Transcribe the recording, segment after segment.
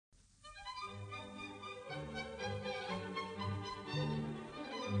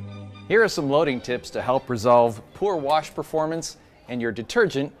Here are some loading tips to help resolve poor wash performance and your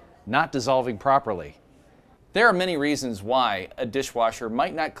detergent not dissolving properly. There are many reasons why a dishwasher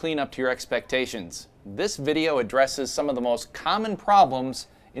might not clean up to your expectations. This video addresses some of the most common problems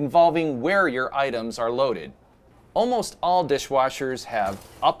involving where your items are loaded. Almost all dishwashers have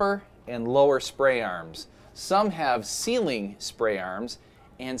upper and lower spray arms. Some have sealing spray arms,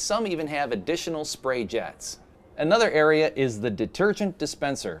 and some even have additional spray jets. Another area is the detergent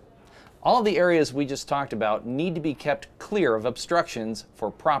dispenser. All the areas we just talked about need to be kept clear of obstructions for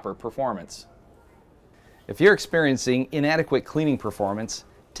proper performance. If you're experiencing inadequate cleaning performance,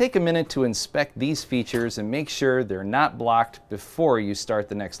 take a minute to inspect these features and make sure they're not blocked before you start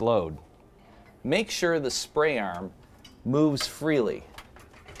the next load. Make sure the spray arm moves freely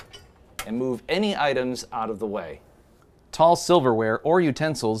and move any items out of the way. Tall silverware or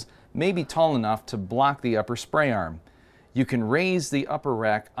utensils may be tall enough to block the upper spray arm. You can raise the upper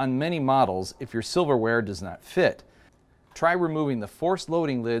rack on many models if your silverware does not fit. Try removing the forced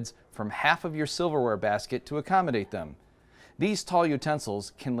loading lids from half of your silverware basket to accommodate them. These tall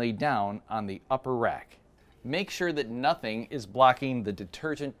utensils can lay down on the upper rack. Make sure that nothing is blocking the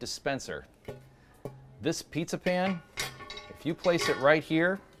detergent dispenser. This pizza pan, if you place it right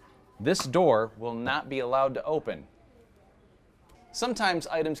here, this door will not be allowed to open. Sometimes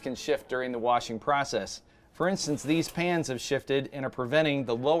items can shift during the washing process. For instance, these pans have shifted and are preventing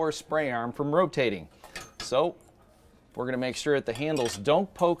the lower spray arm from rotating. So we're going to make sure that the handles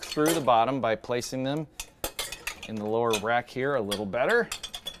don't poke through the bottom by placing them in the lower rack here a little better.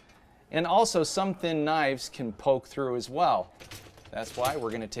 And also some thin knives can poke through as well. That's why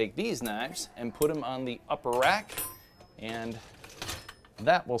we're going to take these knives and put them on the upper rack, and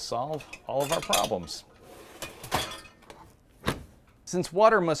that will solve all of our problems. Since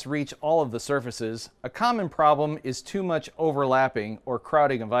water must reach all of the surfaces, a common problem is too much overlapping or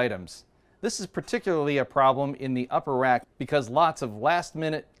crowding of items. This is particularly a problem in the upper rack because lots of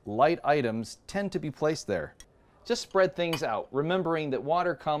last-minute light items tend to be placed there. Just spread things out, remembering that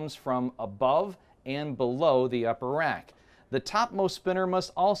water comes from above and below the upper rack. The topmost spinner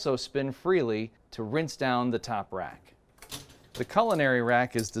must also spin freely to rinse down the top rack. The culinary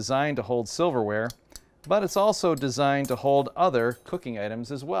rack is designed to hold silverware, but it's also designed to hold other cooking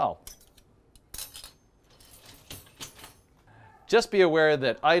items as well. Just be aware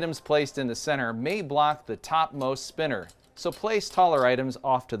that items placed in the center may block the topmost spinner, so place taller items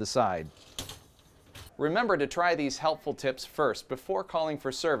off to the side. Remember to try these helpful tips first before calling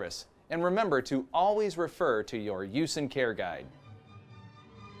for service, and remember to always refer to your use and care guide.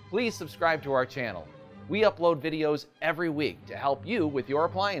 Please subscribe to our channel. We upload videos every week to help you with your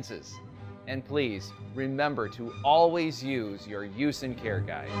appliances. And please remember to always use your use and care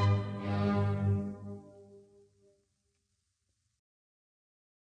guide.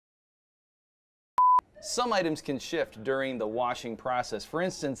 Some items can shift during the washing process. For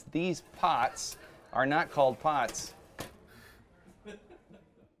instance, these pots are not called pots.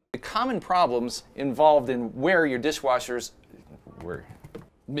 The common problems involved in where your dishwashers were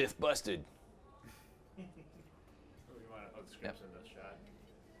myth busted.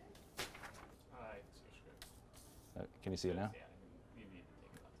 Yep. Can you see it now?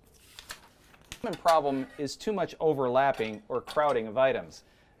 The common problem is too much overlapping or crowding of items.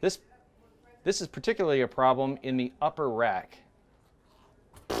 This is particularly a problem in the upper rack.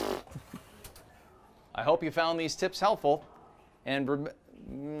 I hope you found these tips helpful, and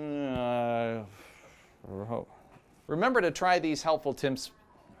remember to try these helpful tips